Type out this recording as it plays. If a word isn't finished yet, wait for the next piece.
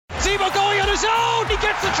now going on his own. He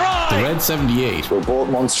gets the try. The Red 78. We're both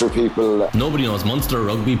Munster people. Nobody knows Munster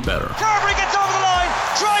rugby better. Carberry gets over the line.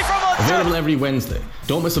 Try from Munster. Available every Wednesday.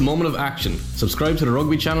 Don't miss a moment of action. Subscribe to the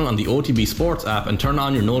Rugby channel on the OTB Sports app and turn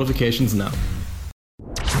on your notifications now.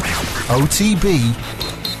 OTB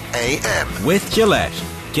AM. With Gillette.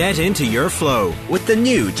 Get into your flow with the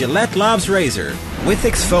new Gillette Labs Razor with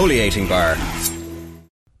exfoliating bar.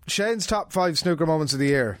 Shane's top 5 snooker moments of the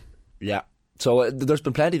year. Yeah. So there's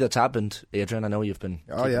been plenty that's happened, Adrian. I know you've been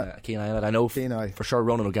keeping a keen eye on it. I know for sure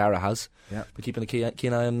Ronan O'Gara has. Yeah. Been keeping a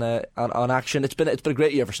keen eye on action. It's been a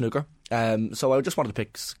great year for snooker. So I just wanted to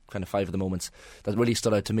pick kind of 5 of the moments that really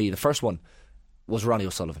stood out to me. The first one was Ronnie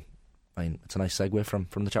O'Sullivan. I mean, it's a nice segue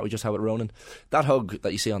from the chat we just had with Ronan. That hug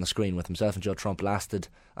that you see on the screen with himself and Joe Trump lasted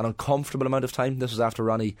an uncomfortable amount of time. This was after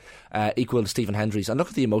Ronnie equalled Stephen Hendry's. And look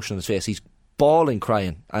at the emotion on his face. He's bawling,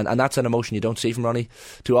 crying. And that's an emotion you don't see from Ronnie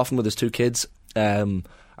too often with his 2 kids.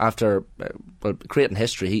 After creating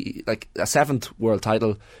history, he like a 7th world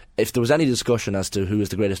title. If there was any discussion as to who is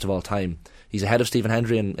the greatest of all time, he's ahead of Stephen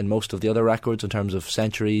Hendry in most of the other records in terms of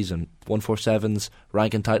centuries and 147s,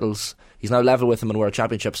 ranking titles. He's now level with him in World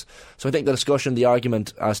Championships. So I think the discussion, the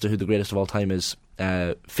argument as to who the greatest of all time is,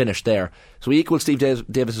 finished there. So he equalled Steve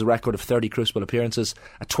Davis's record of 30 Crucible appearances,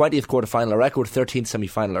 a 20th quarter-final, a record 13th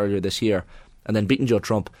semi-final earlier this year, and then beating Joe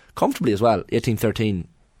Trump comfortably as well, 18-13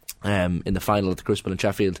 in the final at the Crucible in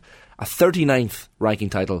Sheffield, a 39th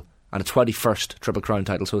ranking title and a 21st Triple Crown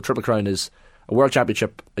title. So a Triple Crown is a World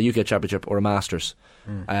Championship, a UK Championship or a Masters.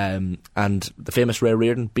 And the famous Ray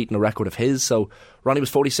Reardon beating a record of his. So Ronnie was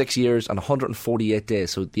 46 years and 148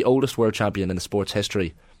 days, so the oldest world champion in the sport's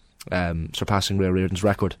history, surpassing Ray Reardon's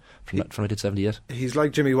record from 1978. He's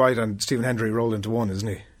like Jimmy White and Stephen Hendry rolled into one, isn't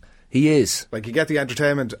he? He is. Like, you get the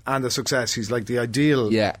entertainment and the success. He's like the ideal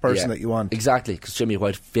person that you want. Exactly, because Jimmy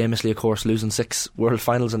White famously, of course, losing 6 world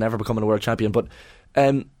finals and never becoming a world champion. But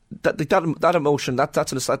that emotion,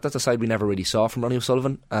 that's a side we never really saw from Ronnie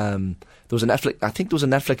O'Sullivan. There was a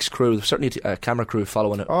Netflix crew, certainly a camera crew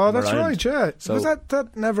following it. Oh, that's right, yeah. So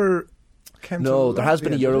that never came. No, there has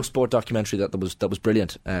been a Eurosport documentary that was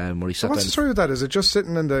brilliant. Where he sat What's down. the story with that? Is it just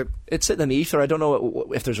sitting in the? It's sitting in the ether. I don't know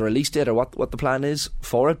if there's a release date or what the plan is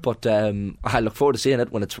for it, but I look forward to seeing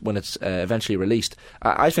it when it's eventually released.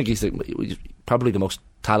 I think he's probably the most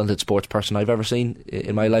talented sports person I've ever seen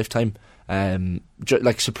in my lifetime.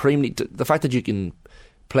 Like supremely, the fact that you can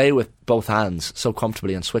play with both hands so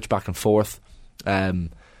comfortably and switch back and forth.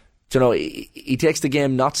 He takes the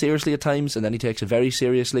game not seriously at times, and then he takes it very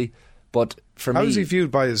seriously. But for me, how is he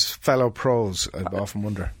viewed by his fellow pros? I often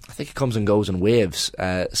wonder. I think it comes and goes in waves.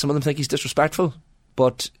 Some of them think he's disrespectful,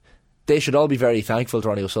 but they should all be very thankful to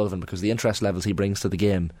Ronnie O'Sullivan because the interest levels he brings to the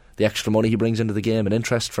game, the extra money he brings into the game, and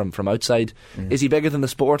interest from outside. Is he bigger than the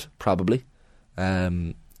sport? Probably.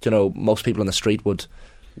 Most people on the street would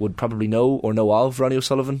probably know of Ronnie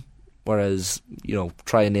O'Sullivan, whereas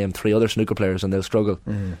try and name 3 other snooker players and they'll struggle.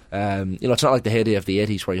 It's not like the heyday of the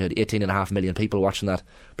 80s where you had 18.5 million people watching that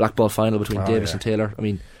black ball final between Davis and Taylor. I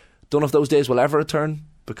mean, don't know if those days will ever return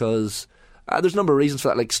because there's a number of reasons for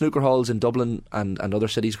that. Like snooker halls in Dublin and other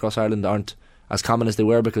cities across Ireland aren't as common as they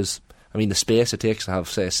were because the space it takes to have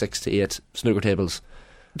say 6 to 8 snooker tables.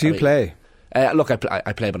 Do you play? Look, I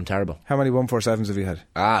play, but I'm terrible. How many 147s have you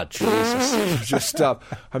had? Jesus. Just stop.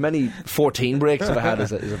 How many 14 breaks have I had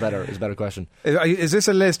is a better question. Is this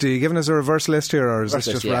a list? Are you giving us a reverse list here, or is this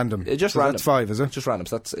just random? Just random. That's 5, is it? Just random.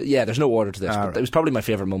 So there's no order to this. But it was probably my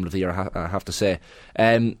favourite moment of the year, I have to say.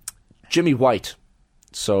 Jimmy White.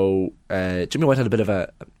 So, Jimmy White had a bit of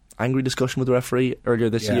a angry discussion with the referee earlier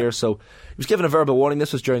this year. So, he was given a verbal warning.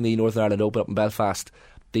 This was during the Northern Ireland Open up in Belfast.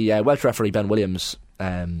 The Welsh referee, Ben Williams,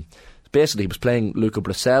 basically, he was playing Luca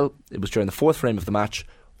Brissell. It was during the 4th frame of the match.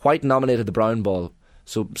 White nominated the brown ball.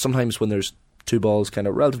 So sometimes when there's 2 balls kind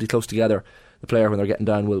of relatively close together, the player, when they're getting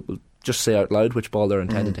down, will just say out loud which ball they're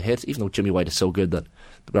intending to hit, even though Jimmy White is so good that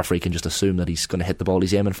the referee can just assume that he's going to hit the ball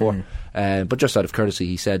he's aiming for. But just out of courtesy,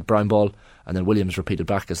 he said brown ball, and then Williams repeated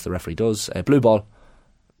back as the referee does. Blue ball.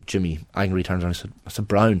 Jimmy angrily turns around and said, I said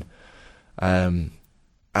brown.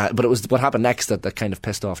 But it was what happened next that kind of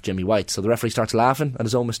pissed off Jimmy White. So the referee starts laughing at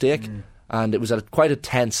his own mistake, and it was at quite a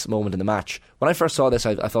tense moment in the match. When I first saw this,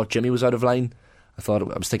 I thought Jimmy was out of line. I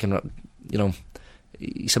was thinking,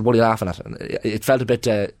 he said, "What are you laughing at?" And it felt a bit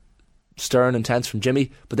stern and tense from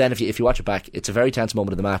Jimmy. But then if you watch it back, it's a very tense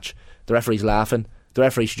moment in the match. The referee's laughing. The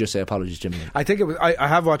referee should just say apologies, Jimmy. I think it was. I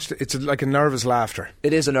have watched it. It's like a nervous laughter.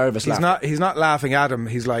 It is a nervous laughter. He's not laughing at him.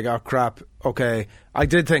 He's like, oh crap. Okay. I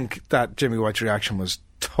did think that Jimmy White's reaction was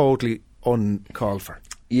totally uncalled for.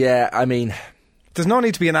 Yeah, There's no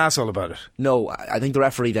need to be an asshole about it. No, I think the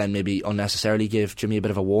referee then maybe unnecessarily gave Jimmy a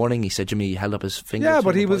bit of a warning. He said Jimmy held up his finger. Yeah,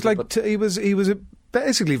 but he was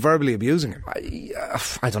basically verbally abusing him.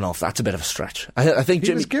 I don't know if that's a bit of a stretch. I think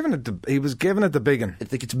Jimmy he was given it the big one. I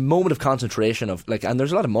think it's a moment of concentration of and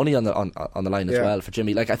there's a lot of money on the line as well for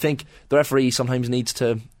Jimmy. I think the referee sometimes needs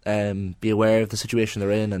to be aware of the situation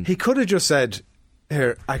they're in, and he could have just said,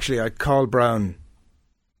 "Here, actually, I called Brown.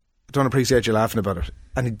 I don't appreciate you laughing about it."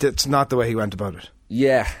 And it's not the way he went about it.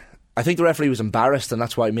 Yeah, I think the referee was embarrassed, and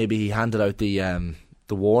that's why maybe he handed out the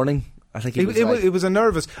warning. I think it was a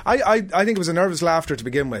nervous. I think it was a nervous laughter to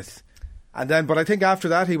begin with, but I think after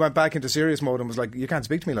that he went back into serious mode and was like, "You can't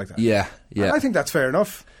speak to me like that." Yeah. And I think that's fair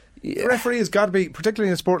enough. Yeah. The referee has got to be, particularly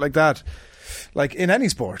in a sport like that, like in any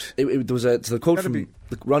sport. There was the quote from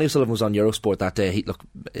Ronnie O'Sullivan was on Eurosport that day.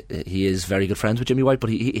 He is very good friends with Jimmy White, but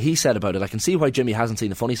he said about it, I can see why Jimmy hasn't seen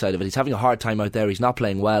the funny side of it. He's having a hard time out there. He's not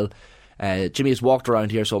playing well. Jimmy has walked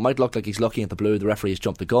around here, so it might look like he's looking at the blue. The referee has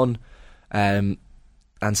jumped the gun.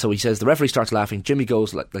 And so he says the referee starts laughing. Jimmy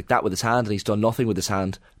goes like that with his hand, and he's done nothing with his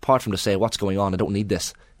hand apart from to say, "What's going on? I don't need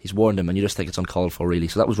this." He's warned him, and you just think it's uncalled for, really.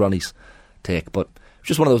 So that was Ronnie's take, but it was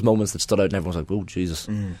just one of those moments that stood out, and everyone was like, "Oh, Jesus."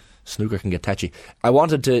 Snooker can get touchy. I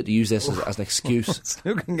wanted to use this as an excuse.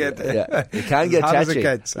 Snooker can get it can get touchy.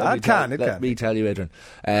 It can. Let me tell you, Adrian.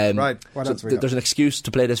 Right. What else we got? There's an excuse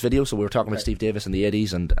to play this video. So we were talking about Steve Davis in the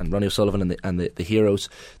 80s and Ronnie O'Sullivan and the heroes.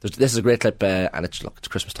 This is a great clip, and it's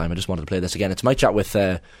Christmas time. I just wanted to play this again. It's my chat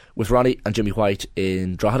with Ronnie and Jimmy White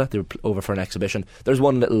in Drogheda. They were over for an exhibition. There's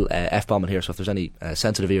one little F-bomb in here, so if there's any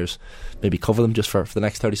sensitive ears, maybe cover them just for the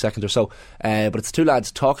next 30 seconds or so. But it's two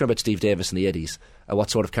lads talking about Steve Davis in the 80s. What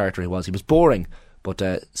sort of character he was. He was boring, but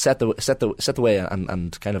set the way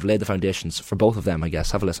and kind of laid the foundations for both of them, I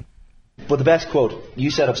guess. Have a listen. But the best quote you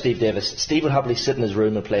said of Steve Davis: "Steve would happily sit in his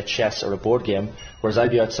room and play chess or a board game, whereas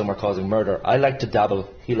I'd be out somewhere causing murder. I like to dabble,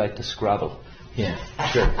 he liked to scrabble." Yeah,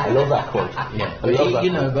 sure. I love that quote.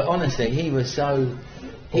 Yeah, but honestly, he was so.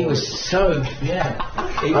 Yeah.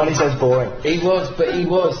 Ronnie says boring. He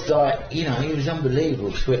was like, he was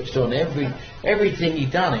unbelievable, switched on. Everything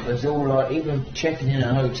he'd done, it was all like, even checking in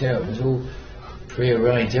a hotel, it was all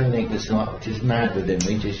pre-arranged. Everything was like just mad with him.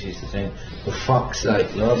 He just used to think, for fuck's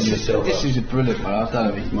sake, love yourself. This is a brilliant one. I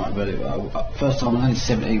don't know if you might have read it. First time when I was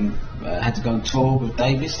 17, I had to go on tour with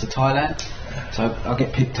Davis to Thailand. So I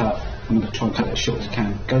get picked up. I'm going to try and cut it as short as I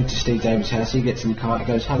can. Go to Steve Davis' house. He gets in the car. He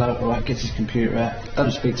goes, "Hello," alright, gets his computer out.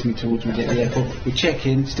 Doesn't speak to me towards me. Get to the airport. We check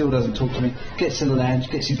in. Still doesn't talk to me. Gets to the lounge.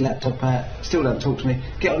 Gets his laptop out. Still doesn't talk to me.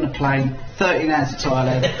 Get on the plane. 13 hours to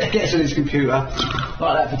Thailand. Gets on his computer. Like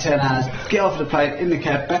that for 10 hours. Get off the plane. In the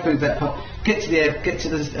cab. Back on his laptop. Get to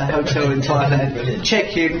the hotel in Thailand.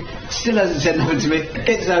 Check in. Still hasn't said nothing to me.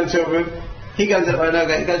 Get to the hotel room. He goes up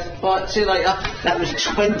and he goes, "Right, see you later." That was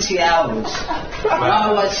 20 hours.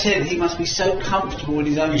 I said he must be so comfortable in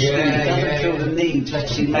his own skin. He doesn't feel the need to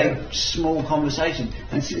actually make small conversation.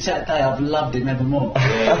 And since that day, I've loved him ever more.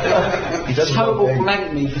 He total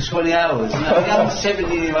blanked me for 20 hours. A young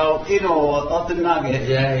 17-year-old in awe of the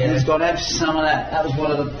nugget. And he's gone, "Have some of that." That was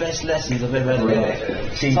one of the best lessons I've ever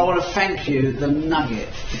had. So I want to thank you, the nugget,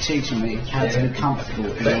 for teaching me how to be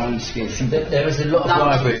comfortable in your own skin. There was a lot of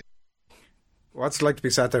library. What's it like to be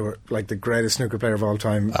sat there with like the greatest snooker player of all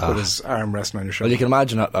time with his arm resting on your shoulder? Well, you can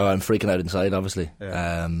imagine how I'm freaking out inside, obviously.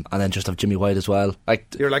 Yeah. And then just have Jimmy White as well.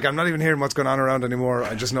 You're like, I'm not even hearing what's going on around anymore.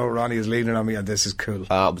 I just know Ronnie is leaning on me, and this is cool. It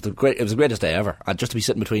was the greatest day ever. Just to be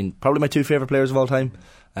sitting between probably my two favourite players of all time.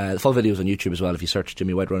 The full video's on YouTube as well. If you search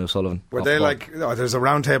Jimmy White, Ronnie O'Sullivan. Were they like, there's a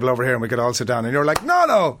round table over here and we could all sit down, and you're like,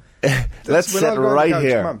 no. Let's sit right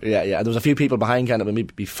here. Yeah. There was a few people behind, kind of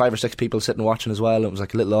maybe 5 or 6 people sitting watching as well. It was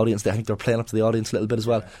like a little audience. I think they were playing up to the audience a little bit as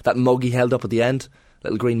well. That mug he held up at the end,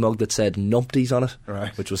 little green mug that said numpties on it,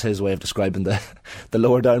 right, which was his way of describing the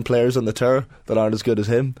lower down players on the tour that aren't as good as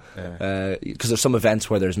him. Because there's some events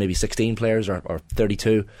where there's maybe 16 players or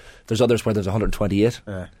 32. There's others where there's 128.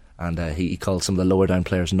 And he called some of the lower down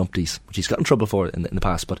players numpties, which he's got in trouble for in the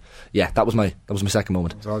past. But yeah, that was my second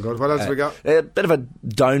moment. It's all good. What else have we got? A bit of a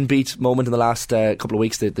downbeat moment in the last couple of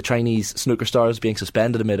weeks. The Chinese snooker stars being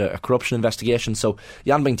suspended amid a corruption investigation. So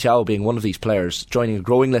Yan Bingtiao being one of these players, joining a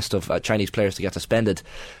growing list of Chinese players to get suspended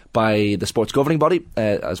by the sports governing body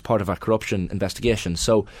as part of a corruption investigation.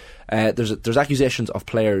 So there's accusations of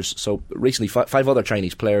players. So recently 5 other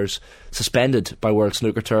Chinese players suspended by World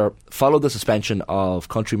Snooker Tour followed the suspension of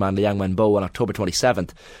countryman Liang Wenbo on October 27th.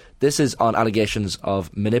 This is on allegations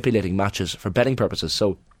of manipulating matches for betting purposes.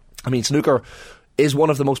 So, I mean, snooker is one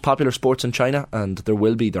of the most popular sports in China, and there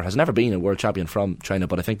has never been a world champion from China,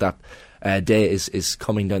 but I think that day is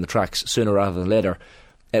coming down the tracks sooner rather than later.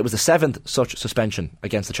 It was the 7th such suspension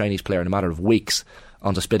against the Chinese player in a matter of weeks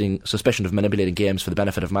on suspicion of manipulating games for the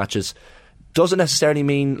benefit of matches. Doesn't necessarily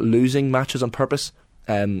mean losing matches on purpose.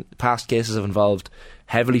 Past cases have involved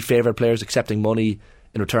heavily favoured players accepting money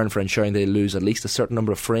in return for ensuring they lose at least a certain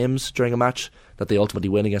number of frames during a match that they ultimately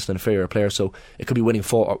win against an inferior player. So it could be winning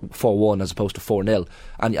 4-1 as opposed to 4-0.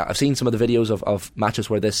 And I've seen some of the videos of matches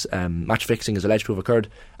where this match fixing is alleged to have occurred,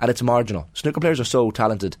 and it's marginal. Snooker players are so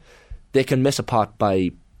talented, they can miss a pot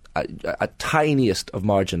by a tiniest of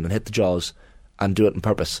margin and hit the jaws and do it on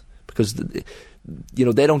purpose, because they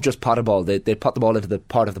don't just pot a ball, they pot the ball into the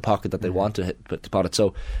part of the pocket that they want to pot it.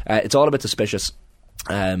 So it's all a bit suspicious.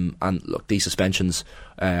 And look, these suspensions,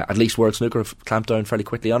 at least World Snooker have clamped down fairly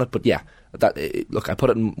quickly on it. But yeah, look, I put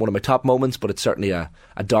it in one of my top moments, but it's certainly a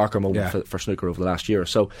darker moment for snooker over the last year.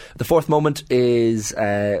 So the fourth moment is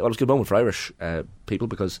it was a good moment for Irish people,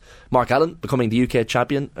 because Mark Allen becoming the UK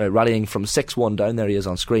champion, rallying from 6-1 down, there he is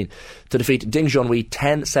on screen, to defeat Ding Junhui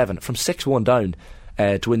 10-7 from 6-1 down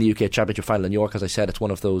to win the UK Championship final in York. As I said, it's one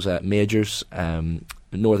of those majors.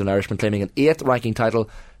 Northern Irishman claiming an 8th ranking title,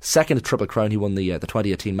 second Triple Crown. He won the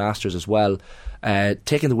 2018 Masters as well,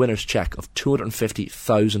 taking the winner's cheque of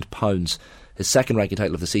 £250,000, his second ranking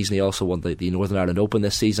title of the season. He also won the Northern Ireland Open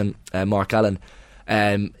this season. Mark Allen,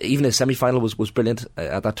 even his semi-final was brilliant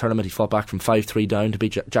at that tournament. He fought back from 5-3 down to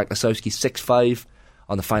beat Jack Lasowski 6-5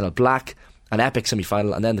 on the final black, an epic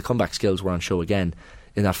semi-final, and then the comeback skills were on show again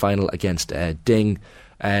in that final against Ding.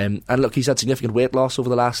 And look, he's had significant weight loss over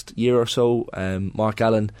the last year or so. Mark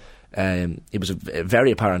Allen, it was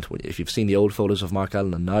very apparent if you've seen the old photos of Mark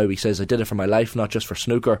Allen and now. He says, I did it for my life, not just for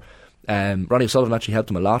snooker. Ronnie O'Sullivan actually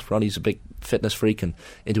helped him a lot. Ronnie's a big fitness freak and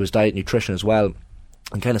into his diet and nutrition as well,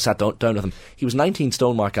 and kind of sat down with him. He was 19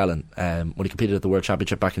 stone, Mark Allen, when he competed at the World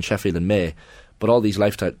Championship back in Sheffield in May. But all these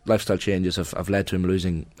lifestyle changes have led to him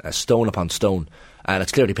losing stone upon stone, and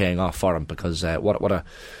it's clearly paying off for him, because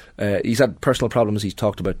he's had personal problems. He's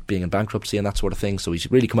talked about being in bankruptcy and that sort of thing, so he's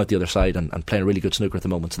really come out the other side and playing really good snooker at the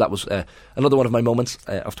moment. So that was another one of my moments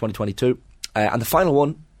of 2022. And the final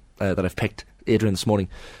one that I've picked, Adrian, this morning,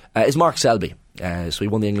 is Mark Selby. So he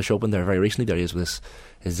won the English Open there very recently. There he is with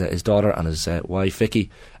his daughter and his wife Vicky.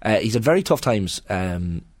 He's had very tough times,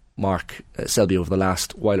 Mark Selby, over the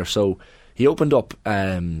last while or so. He opened up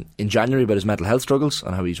in January about his mental health struggles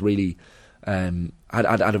and how he's really had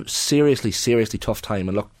a seriously tough time.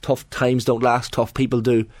 And look, tough times don't last, tough people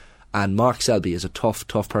do, and Mark Selby is a tough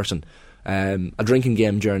person. A drinking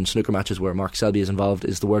game during snooker matches where Mark Selby is involved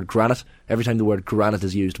is the word granite. Every time the word granite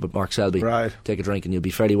is used about Mark Selby, take a drink and you'll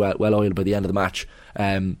be fairly well oiled by the end of the match.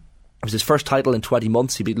 It was his first title in 20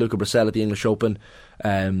 months. He beat Luca Bracel at the English Open,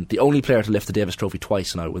 the only player to lift the Davis Trophy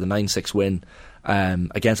twice now, with a 9-6 win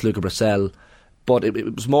against Luca Bracel. But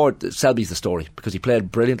it was more Selby's the story, because he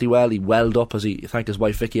played brilliantly well. He welled up as he thanked his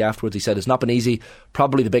wife Vicky afterwards. He said, it's not been easy,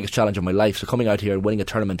 probably the biggest challenge of my life, so coming out here and winning a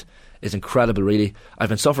tournament is incredible, really. I've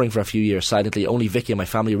been suffering for a few years silently. Only Vicky and my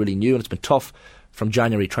family really knew, and it's been tough from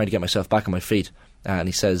January trying to get myself back on my feet. And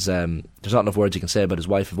he says there's not enough words you can say about his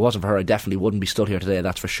wife. If it wasn't for her, I definitely wouldn't be stood here today,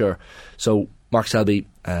 that's for sure. So Mark Selby,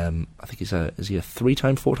 I think is he a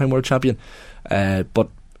 4-time world champion? But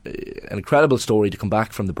an incredible story to come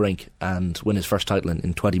back from the brink and win his first title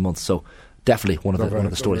in 20 months. So definitely one of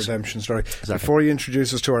the stories. Redemption story. Exactly. Before you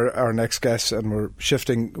introduce us to our next guest, and we're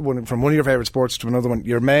shifting from one of your favourite sports to another one,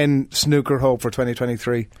 your main snooker hope for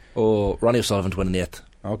 2023? Oh, Ronnie O'Sullivan to win an 8th.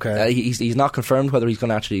 Okay. He's not confirmed whether he's going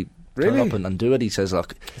to actually turn up and do it. He says,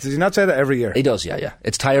 look, does he not say that every year? He does, yeah.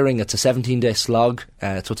 It's tiring. It's a 17-day slog, so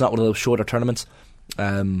it's not one of those shorter tournaments.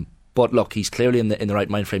 But look, he's clearly in the right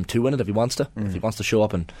mind frame to win it if he wants to. If he wants to show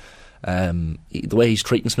up, and the way he's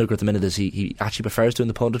treating snooker at the minute is he actually prefers doing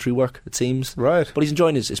the punditry work, it seems. Right. But he's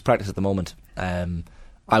enjoying his practice at the moment.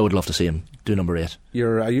 I would love to see him do number 8.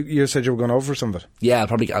 You said you were going over for some of it? Yeah,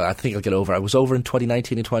 I think I'll get over. I was over in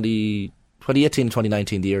 2018 and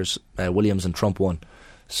 2019, the years Williams and Trump won.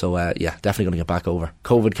 So yeah, definitely going to get back over.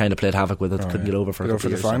 COVID kind of played havoc with it. Couldn't get over for a couple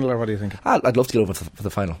of years. The final, or what do you think? I'd love to get over for the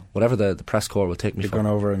final. Whatever the press corps will take me for. You're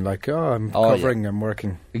going over and I'm covering, I'm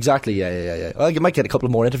working. Exactly, yeah. Well, you might get a couple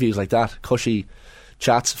of more interviews like that. Cushy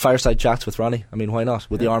chats, fireside chats with Ronnie. I mean, why not?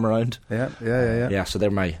 With the arm around. Yeah. Yeah, so they're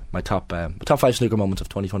my top 5 snooker moments of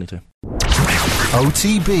 2022.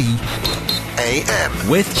 OTB AM.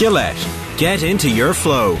 With Gillette. Get into your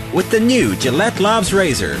flow with the new Gillette Labs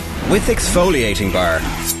Razor with exfoliating bar.